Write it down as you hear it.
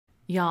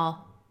Y'all,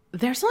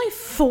 there's only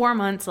 4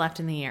 months left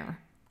in the year.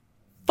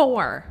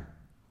 4.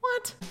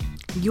 What?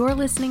 You're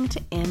listening to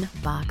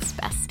Inbox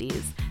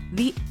Besties,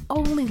 the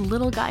only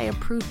little guy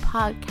approved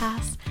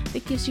podcast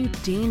that gives you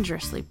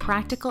dangerously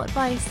practical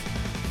advice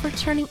for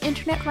turning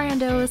internet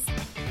randos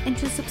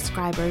into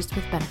subscribers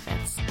with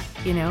benefits.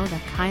 You know, the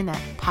kind that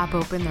pop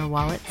open their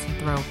wallets and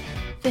throw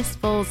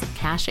fistfuls of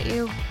cash at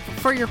you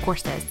for your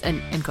courses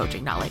and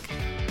coaching, not like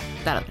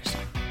that other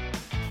stuff.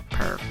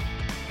 Perv.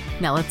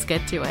 Now let's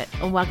get to it.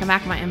 Welcome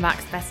back, my Inbox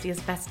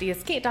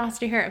Besties. Kate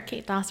Doster here of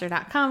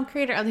katedoster.com,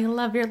 creator of the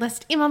Love Your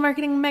List email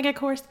marketing mega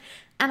course.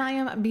 And I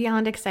am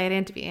beyond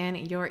excited to be in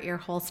your ear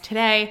holes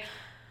today.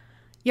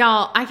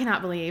 Y'all, I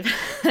cannot believe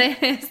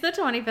that it is the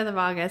 25th of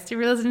August. If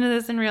you're listening to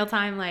this in real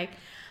time,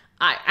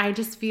 I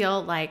just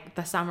feel like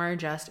the summer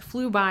just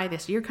flew by.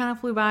 This year kind of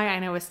flew by. I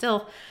know it's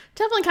still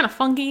definitely kind of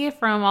funky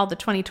from all the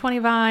 2020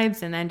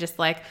 vibes and then just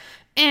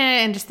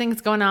and just things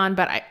going on.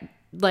 But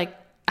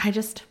I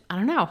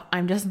don't know.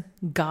 I'm just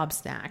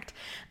gobsmacked.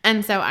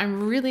 And so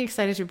I'm really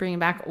excited to bring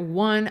back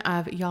one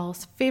of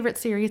y'all's favorite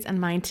series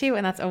and mine too.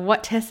 And that's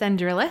what to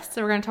send your list.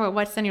 So we're going to talk about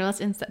what to send your list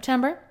in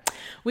September.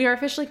 We are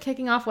officially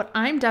kicking off what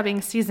I'm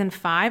dubbing season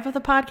 5 of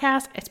the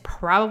podcast. It's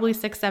probably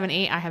 6, 7,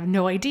 8. I have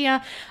no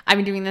idea. I've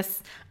been doing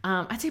this,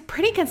 I'd say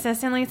pretty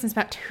consistently since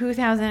about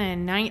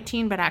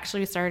 2019, but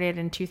actually started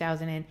in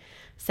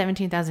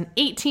 2017,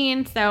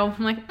 2018. So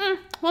I'm like,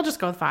 we'll just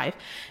go with 5.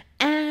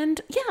 And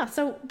yeah,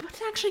 so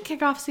let's actually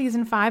kick off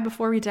season 5.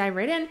 Before we dive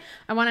right in,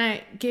 I want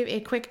to give a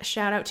quick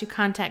shout out to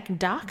Contact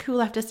Doc, who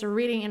left us a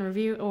rating and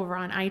review over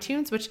on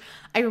iTunes, which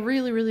I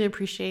really, really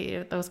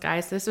appreciate those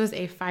guys. This was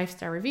a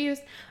 5-star reviews.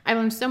 I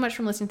learned so much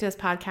from listening to this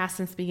podcast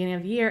since the beginning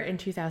of the year in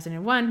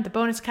 2001. The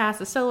bonus cast,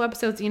 the solo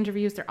episodes, the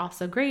interviews, they're all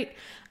so great.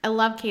 I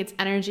love Kate's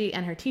energy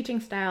and her teaching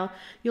style.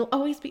 You'll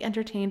always be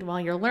entertained while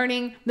you're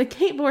learning. The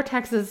Kate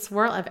Vortex's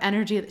swirl of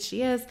energy that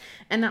she is.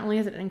 And not only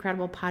is it an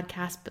incredible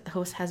podcast, but the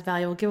host has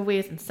valuable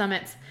giveaways and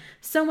summits.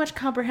 So much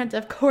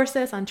comprehensive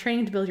courses on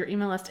training to build your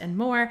email list and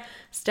more.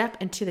 Step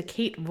into the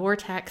Kate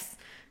Vortex.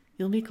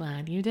 You'll be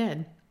glad you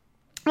did.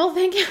 Well,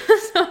 thank you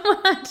so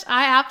much.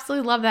 I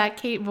absolutely love that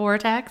Kate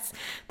Vortex.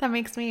 That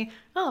makes me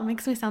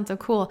sound so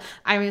cool.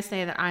 I always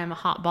say that I am a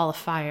hot ball of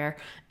fire,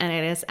 and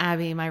it is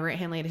Abby, my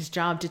right-hand lady's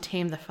job to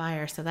tame the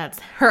fire. So that's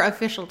her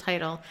official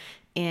title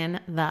in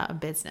the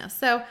business.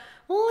 So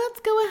let's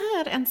go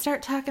ahead and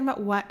start talking about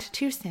what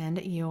to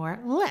send your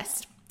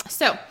list.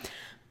 So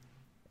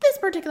this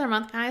particular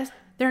month, guys,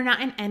 they're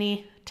not in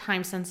any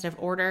time-sensitive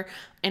order.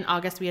 In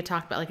August, we had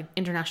talked about an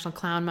International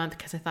Clown Month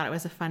because I thought it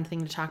was a fun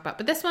thing to talk about.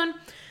 But this one,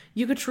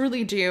 you could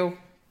truly do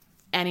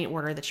any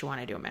order that you want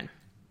to do them in.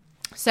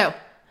 So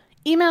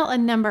email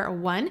number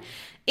 1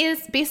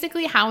 is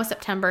basically how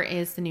September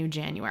is the new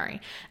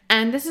January.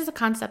 And this is a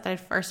concept that I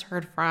first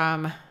heard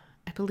from,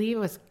 I believe it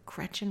was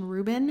Gretchen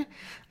Rubin.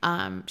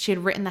 She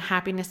had written The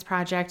Happiness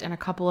Project and a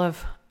couple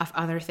of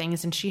other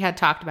things, and she had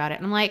talked about it.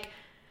 And I'm like,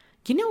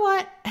 you know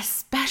what?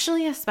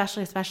 Especially in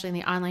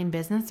the online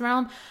business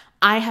realm,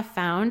 I have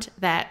found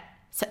that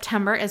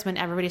September is when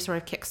everybody sort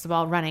of kicks the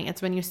ball running.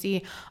 It's when you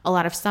see a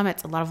lot of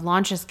summits, a lot of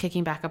launches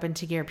kicking back up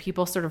into gear,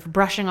 people sort of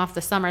brushing off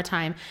the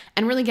summertime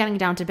and really getting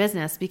down to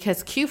business,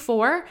 because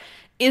Q4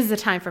 is the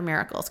time for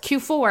miracles.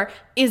 Q4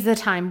 is the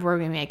time where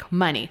we make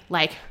money,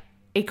 like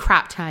a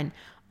crap ton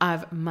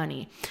of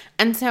money.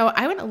 And so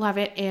I would love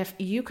it if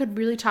you could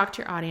really talk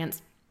to your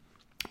audience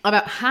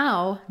about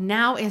how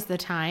now is the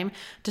time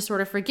to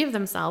sort of forgive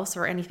themselves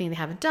for anything they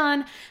haven't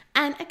done.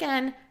 And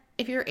again,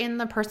 if you're in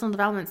the personal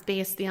development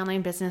space, the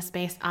online business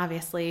space,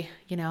 obviously,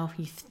 you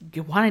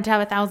wanted to have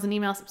 1,000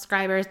 email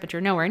subscribers, but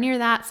you're nowhere near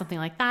that, something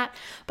like that.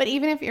 But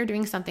even if you're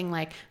doing something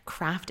like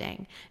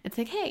crafting, it's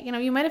like, hey,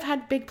 you might have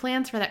had big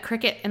plans for that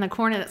cricket in the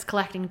corner that's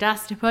collecting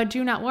dust, but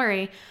do not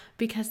worry,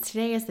 because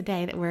today is the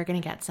day that we're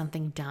going to get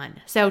something done.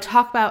 So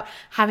talk about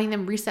having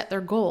them reset their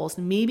goals.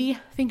 Maybe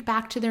think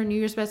back to their New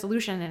Year's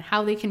resolution and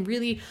how they can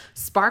really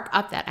spark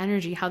up that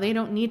energy, how they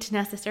don't need to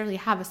necessarily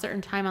have a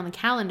certain time on the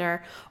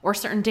calendar or a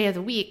certain day of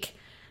the week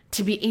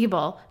to be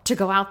able to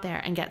go out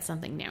there and get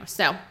something new.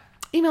 So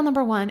email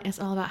number 1 is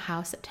all about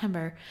how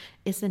September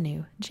is the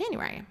new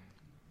January.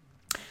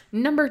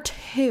 Number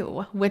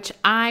 2, which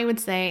I would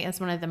say is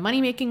one of the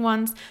money-making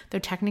ones, though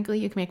technically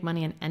you can make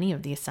money in any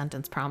of these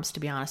sentence prompts, to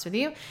be honest with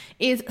you,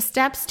 is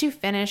steps to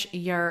finish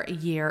your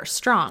year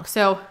strong.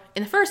 So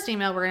in the first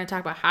email, we're going to talk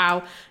about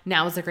how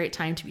now is a great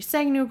time to be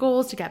setting new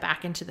goals, to get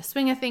back into the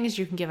swing of things.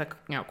 You can give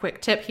a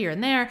quick tip here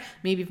and there,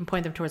 maybe even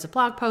point them towards a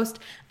blog post.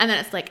 And then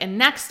it's like, and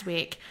next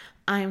week,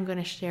 I'm going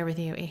to share with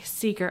you a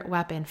secret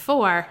weapon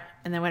for,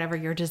 and then whatever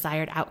your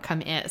desired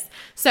outcome is.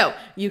 So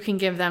you can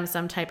give them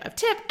some type of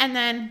tip, and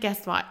then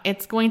guess what?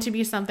 It's going to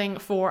be something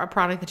for a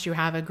product that you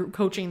have, a group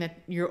coaching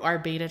that you are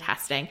beta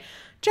testing.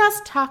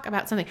 Just talk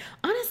about something.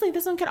 Honestly,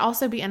 this one could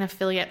also be an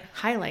affiliate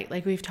highlight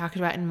like we've talked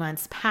about in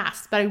months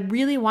past, but I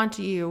really want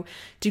you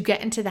to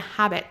get into the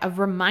habit of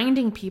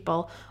reminding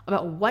people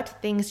about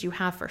what things you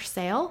have for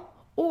sale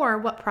or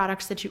what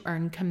products that you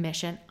earn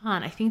commission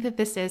on. I think that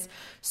this is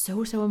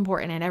so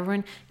important, and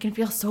everyone can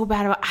feel so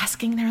bad about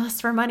asking their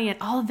list for money and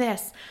all of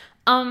this.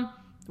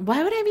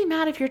 Why would I be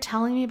mad if you're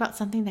telling me about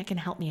something that can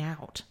help me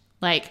out?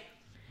 Like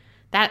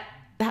that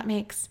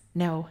makes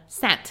no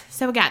sense.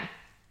 So again,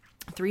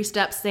 3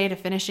 steps say to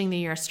finishing the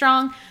year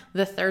strong.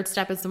 The third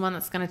step is the one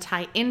that's going to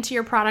tie into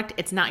your product.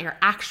 It's not your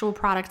actual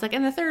product.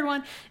 And the third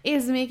one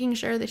is making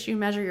sure that you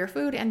measure your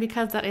food. And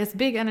because that is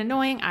big and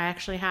annoying, I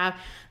actually have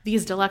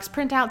these deluxe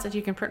printouts that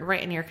you can print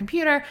right in your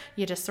computer.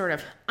 You just sort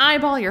of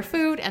eyeball your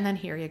food and then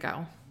here you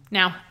go.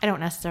 Now, I don't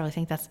necessarily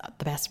think that's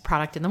the best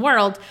product in the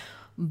world,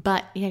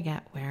 but you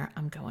get where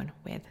I'm going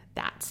with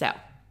that. So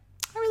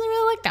I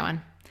really like that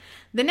one.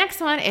 The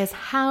next one is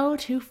how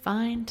to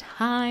find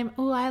time.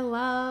 Oh, I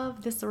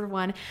love this sort of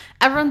one.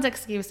 Everyone's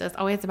excuse is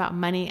always about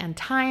money and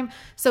time.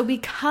 So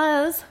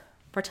because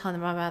we're telling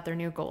them about their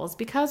new goals,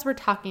 because we're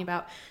talking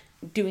about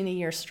doing the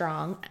year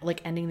strong,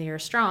 like ending the year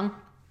strong,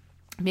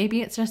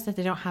 maybe it's just that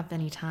they don't have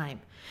any time.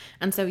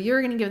 And so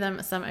you're going to give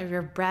them some of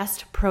your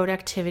best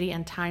productivity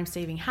and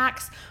time-saving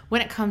hacks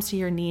when it comes to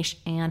your niche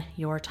and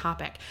your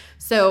topic.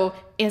 So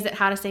is it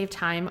how to save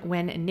time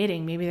when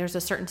knitting? Maybe there's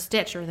a certain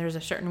stitch or there's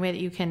a certain way that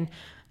you can,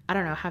 I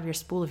don't know, have your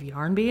spool of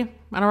yarn be?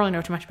 I don't really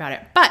know too much about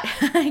it, but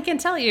I can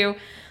tell you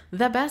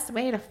the best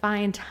way to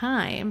find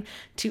time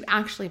to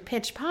actually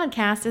pitch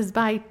podcasts is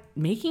by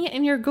making it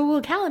in your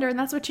Google Calendar. And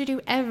that's what you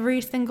do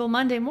every single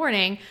Monday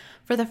morning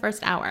for the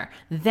first hour.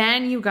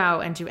 Then you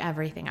go and do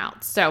everything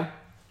else. So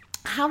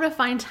how to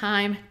find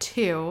time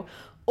to,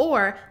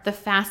 or the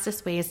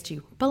fastest ways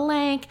to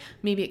blank.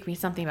 Maybe it could be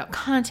something about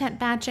content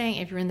batching.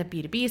 If you're in the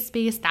B2B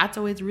space, that's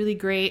always really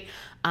great.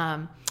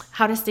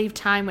 How to save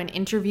time when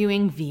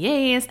interviewing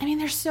VAs. I mean,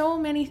 there's so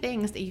many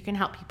things that you can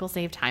help people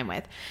save time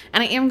with.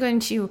 And I am going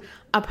to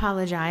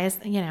apologize.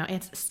 You know,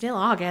 it's still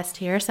August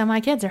here, so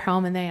my kids are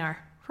home and they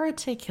are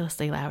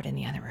ridiculously loud in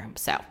the other room.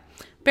 So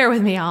bear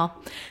with me,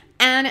 all.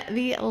 And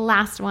the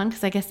last one,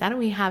 because like I said,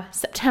 we have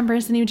September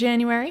is the new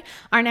January.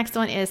 Our next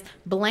one is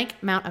blank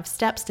amount of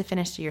steps to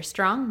finish the year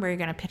strong, where you're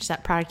going to pitch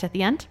that product at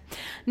the end.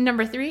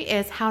 Number 3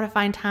 is how to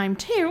find time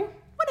to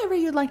whatever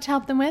you'd like to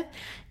help them with.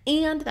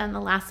 And then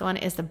the last one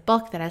is the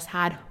book that has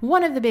had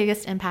one of the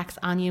biggest impacts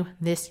on you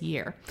this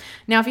year.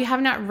 Now, if you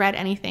have not read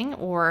anything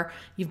or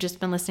you've just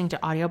been listening to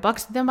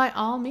audiobooks, then by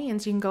all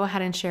means, you can go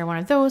ahead and share one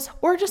of those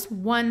or just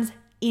ones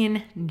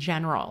in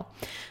general.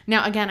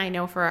 Now, again, I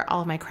know for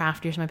all of my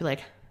crafters might be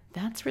like,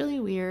 that's really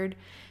weird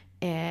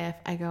if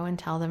I go and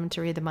tell them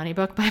to read The Money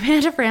Book by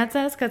Amanda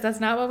Frances, because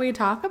that's not what we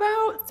talk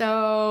about.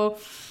 So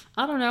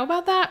I don't know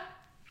about that.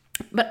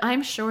 But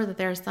I'm sure that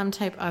there's some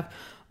type of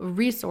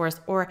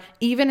resource or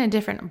even a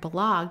different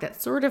blog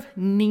that's sort of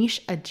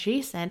niche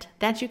adjacent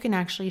that you can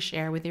actually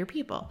share with your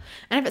people.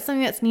 And if it's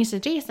something that's niche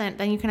adjacent,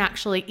 then you can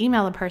actually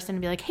email a person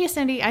and be like, hey,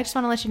 Cindy, I just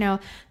want to let you know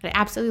that I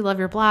absolutely love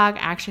your blog. I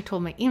actually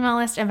told my email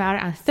list about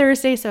it on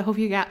Thursday, so I hope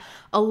you got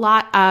a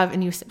lot of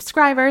new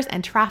subscribers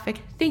and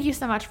traffic. Thank you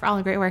so much for all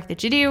the great work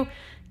that you do,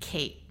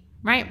 Kate.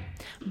 Right?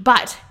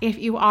 But if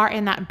you are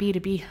in that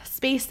B2B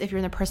space, if you're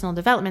in the personal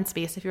development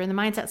space, if you're in the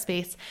mindset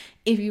space,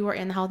 if you are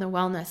in the health and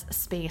wellness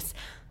space,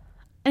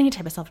 any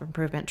type of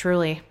self-improvement,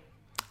 truly,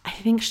 I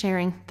think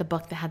sharing the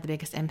book that had the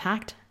biggest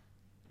impact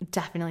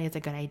definitely is a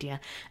good idea.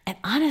 And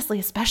honestly,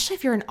 especially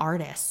if you're an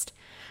artist,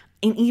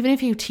 and even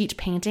if you teach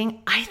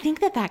painting, I think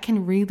that that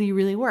can really,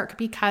 really work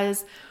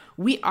because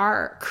we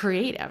are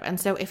creative. And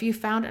so if you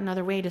found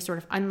another way to sort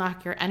of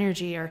unlock your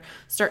energy or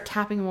start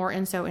tapping more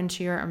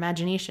into your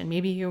imagination,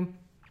 maybe you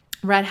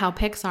read how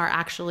Pixar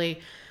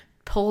actually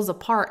pulls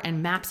apart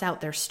and maps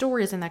out their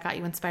stories and that got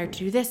you inspired to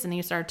do this, and then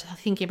you started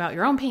thinking about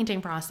your own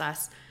painting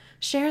process,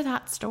 share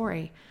that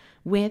story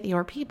with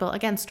your people.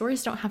 Again,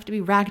 stories don't have to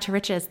be rag to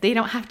riches. They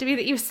don't have to be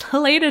that you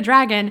slayed a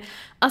dragon.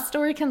 A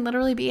story can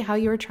literally be how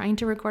you were trying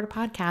to record a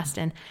podcast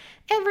and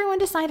everyone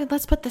decided,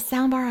 let's put the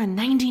soundbar on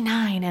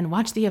 99 and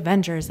watch the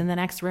Avengers in the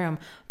next room,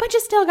 but you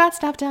still got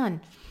stuff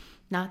done.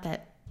 Not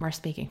that we're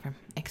speaking from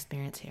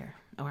experience here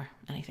or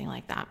anything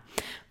like that.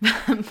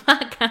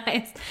 But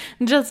guys,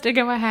 just to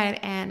go ahead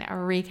and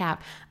recap.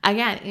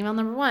 Again, email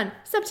number 1,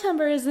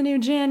 September is the new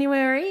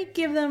January.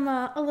 Give them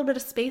a little bit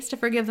of space to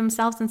forgive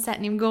themselves and set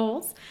new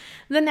goals.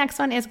 The next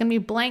one is going to be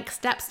blank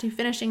steps to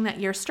finishing that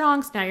year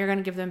strong. So now you're going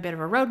to give them a bit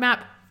of a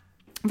roadmap.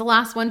 The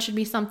last one should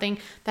be something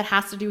that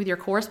has to do with your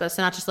course, but it's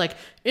not just like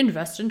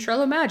invest in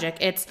Trello Magic.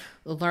 It's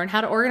learn how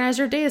to organize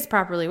your days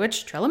properly,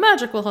 which Trello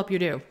Magic will help you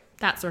do.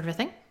 That sort of a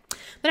thing.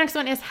 The next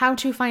one is how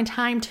to find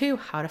time to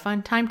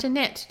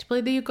knit, to play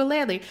the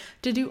ukulele,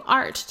 to do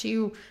art,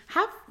 to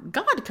have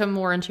God come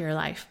more into your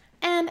life.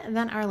 And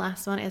then our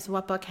last one is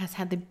what book has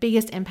had the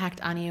biggest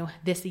impact on you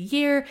this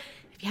year.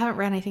 If you haven't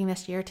read anything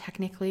this year,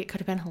 technically it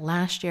could have been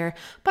last year,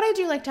 but I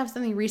do like to have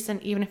something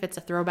recent, even if it's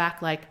a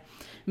throwback, like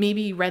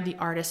maybe you read The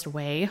Artist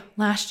Way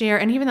last year.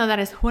 And even though that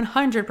is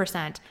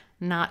 100%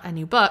 not a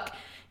new book,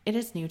 it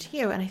is new to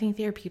you, and I think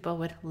that your people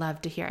would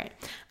love to hear it.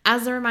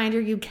 As a reminder,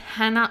 you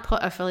cannot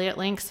put affiliate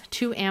links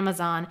to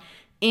Amazon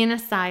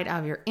inside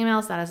of your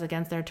emails. That is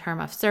against their term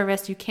of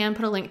service. You can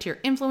put a link to your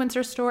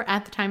influencer store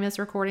at the time of this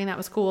recording. That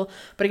was cool.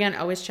 But again,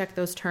 always check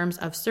those terms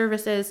of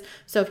services.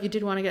 So if you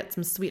did want to get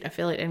some sweet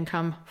affiliate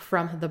income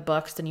from the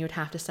books, then you would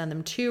have to send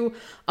them to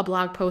a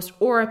blog post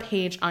or a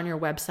page on your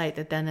website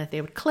that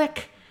they would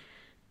click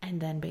and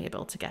then be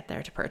able to get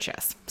there to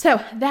purchase. So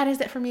that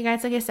is it for me,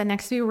 guys. Like I said,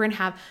 next week we're going to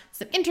have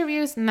some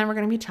interviews, and then we're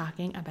going to be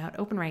talking about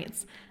open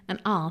rates, and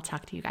I'll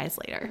talk to you guys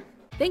later.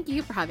 Thank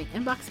you for having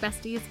Inbox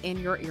Besties in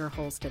your ear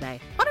holes today.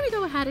 Why don't we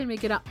go ahead and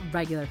make it a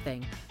regular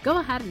thing? Go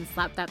ahead and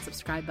slap that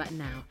subscribe button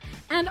now.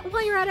 And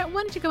while you're at it,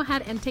 why don't you go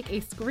ahead and take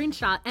a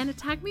screenshot and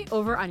tag me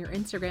over on your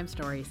Instagram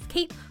stories,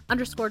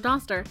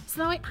 Kate_Doster,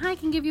 so that way I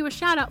can give you a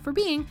shout out for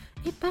being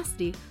a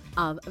bestie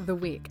of the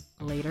week.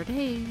 Later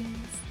days.